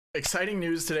Exciting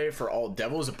news today for all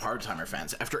Devil is a Part-Timer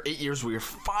fans. After 8 years, we are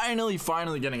finally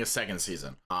getting a second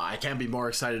season. I can't be more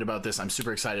excited about this. I'm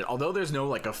super excited. Although there's no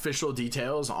like official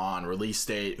details on release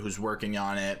date, who's working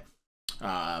on it,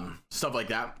 stuff like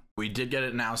that. We did get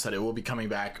it announced that it will be coming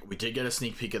back. We did get a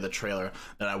sneak peek of the trailer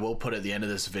that I will put at the end of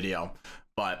this video.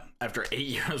 But after 8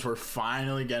 years, we're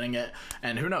finally getting it.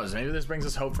 And who knows, maybe this brings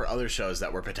us hope for other shows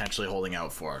that we're potentially holding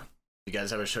out for. You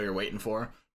guys have a show you're waiting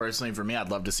for? Personally, for me,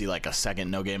 I'd love to see like a second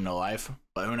No Game No Life,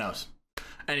 but who knows?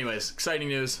 Anyways, exciting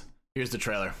news. Here's the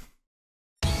trailer.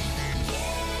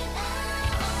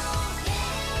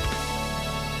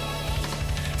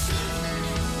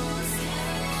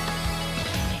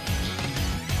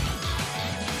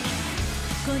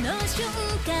 この瞬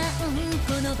間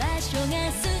この場所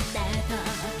がスタート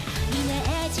イメ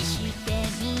ージして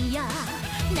みよう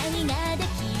何が